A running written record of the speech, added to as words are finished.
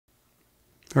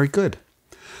Very good.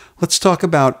 Let's talk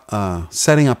about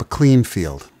setting up a clean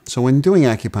field. So when doing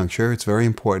acupuncture, it's very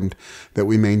important that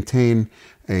we maintain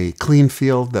a clean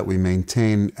field, that we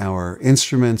maintain our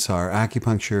instruments, our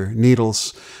acupuncture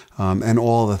needles, and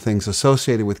all the things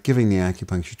associated with giving the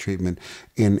acupuncture treatment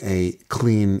in a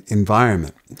clean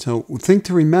environment. So the thing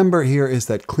to remember here is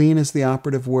that clean is the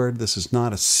operative word. This is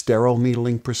not a sterile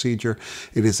needling procedure.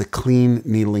 It is a clean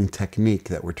needling technique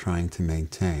that we're trying to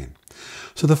maintain.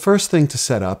 So the first thing to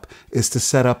set up is to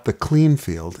set up the clean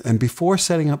field. And before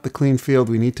setting up the clean field,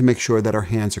 we need to make sure that our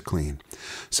hands are clean.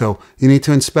 So you need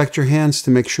to inspect your hands to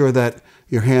make sure that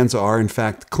your hands are in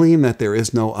fact clean, that there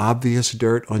is no obvious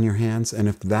dirt on your hands. And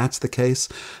if that's the case,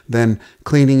 then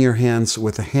cleaning your hands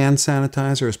with a hand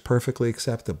sanitizer is perfectly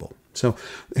acceptable. So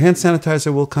hand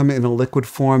sanitizer will come in a liquid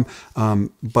form,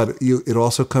 but it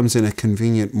also comes in a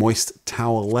convenient moist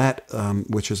towelette,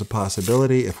 which is a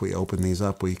possibility. If we open these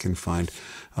up, we can find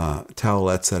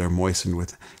towelettes that are moistened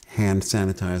with hand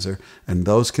sanitizer, and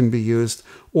those can be used,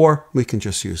 or we can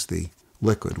just use the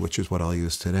liquid, which is what I'll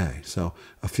use today. So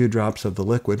a few drops of the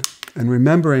liquid, and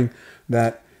remembering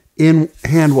that in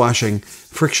hand washing,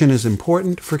 friction is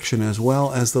important, friction as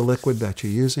well as the liquid that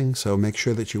you're using. So make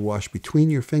sure that you wash between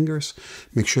your fingers.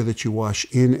 Make sure that you wash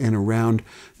in and around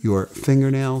your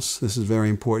fingernails. This is very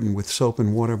important with soap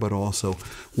and water, but also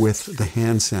with the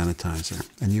hand sanitizer.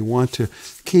 And you want to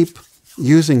keep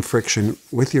using friction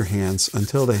with your hands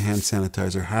until the hand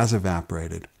sanitizer has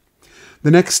evaporated. The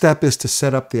next step is to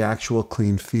set up the actual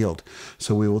clean field.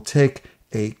 So we will take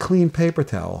a clean paper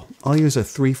towel. I'll use a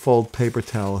 3-fold paper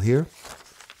towel here,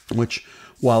 which,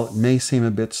 while it may seem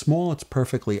a bit small, it's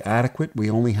perfectly adequate. We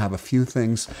only have a few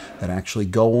things that actually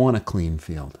go on a clean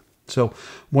field. So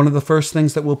one of the first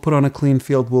things that we'll put on a clean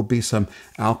field will be some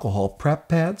alcohol prep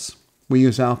pads. We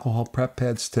use alcohol prep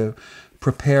pads to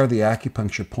prepare the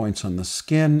acupuncture points on the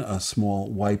skin. A small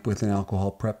wipe with an alcohol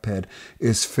prep pad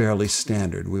is fairly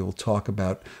standard. We will talk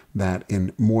about that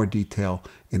in more detail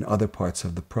in other parts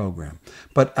of the program.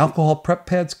 But alcohol prep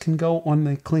pads can go on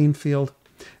the clean field,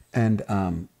 and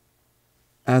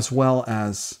as well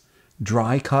as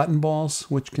dry cotton balls,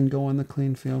 which can go on the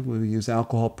clean field. We will use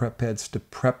alcohol prep pads to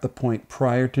prep the point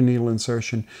prior to needle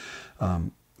insertion.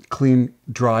 Clean,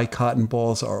 dry cotton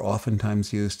balls are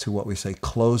oftentimes used to what we say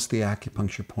close the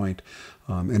acupuncture point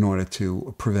in order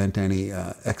to prevent any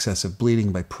excessive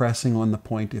bleeding by pressing on the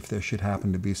point if there should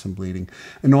happen to be some bleeding.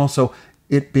 And also,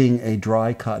 it being a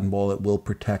dry cotton ball, it will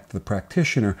protect the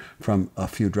practitioner from a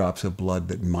few drops of blood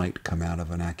that might come out of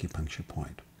an acupuncture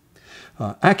point.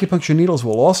 Acupuncture needles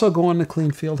will also go on the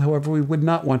clean field. However, we would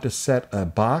not want to set a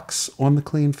box on the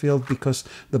clean field because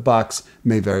the box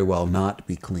may very well not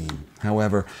be clean.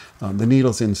 However, the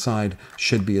needles inside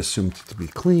should be assumed to be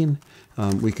clean.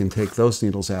 We can take those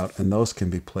needles out, and those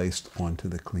can be placed onto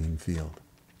the clean field.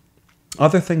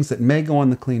 Other things that may go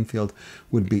on the clean field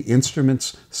would be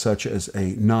instruments such as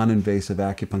a non-invasive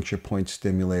acupuncture point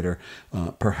stimulator,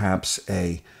 perhaps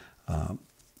a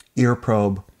ear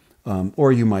probe,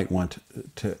 or you might want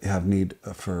to have need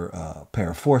for a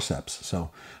pair of forceps. So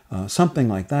something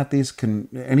like that.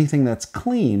 Anything that's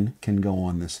clean can go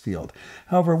on this field.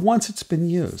 However, once it's been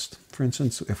used, for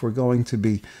instance, if we're going to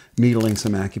be needling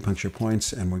some acupuncture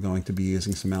points and we're going to be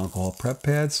using some alcohol prep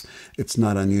pads, it's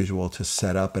not unusual to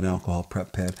set up an alcohol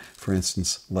prep pad, for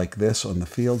instance, like this on the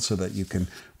field, so that you can,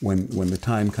 when the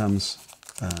time comes,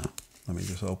 let me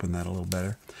just open that a little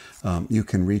better, you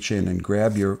can reach in and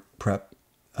grab your prep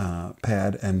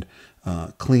pad and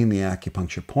clean the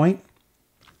acupuncture point.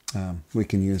 We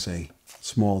can use a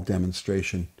small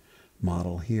demonstration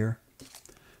model here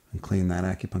and clean that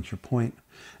acupuncture point.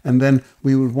 And then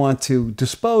we would want to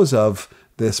dispose of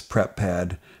this prep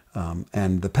pad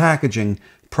and the packaging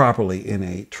properly in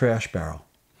a trash barrel.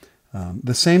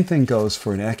 The same thing goes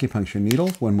for an acupuncture needle.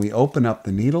 When we open up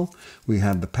the needle, we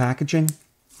have the packaging,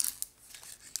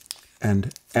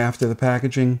 and after the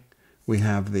packaging, we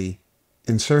have the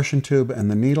insertion tube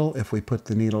and the needle. If we put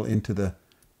the needle into the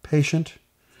patient,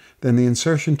 then the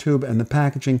insertion tube and the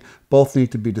packaging both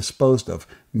need to be disposed of,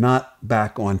 not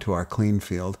back onto our clean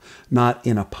field, not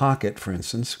in a pocket, for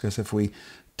instance, because if we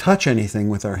touch anything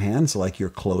with our hands, like your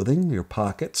clothing, your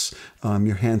pockets,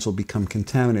 your hands will become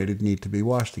contaminated, need to be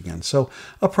washed again. So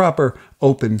a proper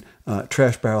open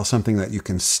trash barrel, something that you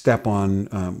can step on,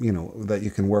 that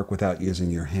you can work without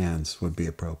using your hands, would be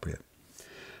appropriate.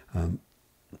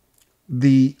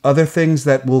 The other things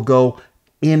that will go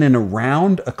in and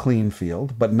around a clean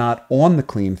field, but not on the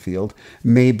clean field,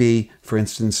 may be, for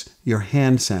instance, your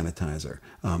hand sanitizer.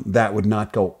 That would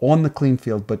not go on the clean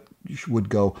field, but would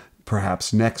go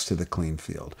perhaps next to the clean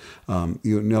field.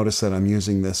 You notice that I'm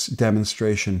using this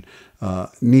demonstration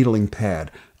needling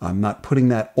pad. I'm not putting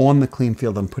that on the clean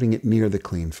field, I'm putting it near the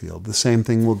clean field. The same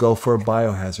thing will go for a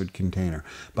biohazard container.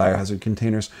 Biohazard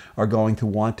containers are going to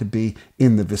want to be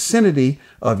in the vicinity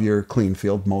of your clean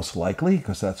field, most likely,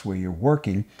 because that's where you're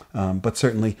working, but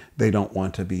certainly they don't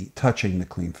want to be touching the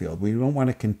clean field. We don't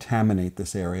want to contaminate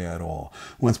this area at all.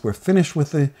 Once we're finished with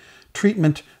the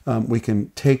treatment, we can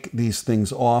take these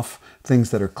things off. Things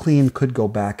that are clean could go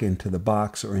back into the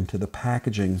box or into the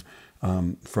packaging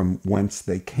from whence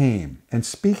they came. And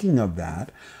speaking of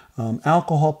that,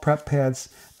 alcohol prep pads,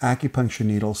 acupuncture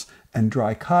needles, and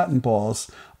dry cotton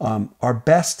balls are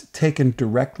best taken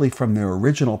directly from their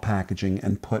original packaging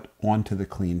and put onto the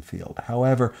clean field.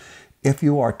 However, if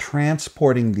you are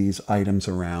transporting these items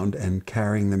around and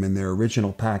carrying them in their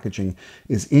original packaging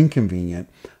is inconvenient,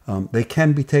 they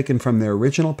can be taken from their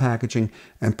original packaging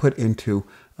and put into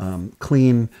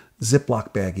clean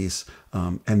Ziploc baggies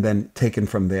and then taken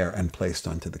from there and placed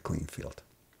onto the clean field.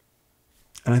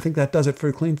 And I think that does it for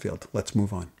the clean field. Let's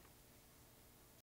move on.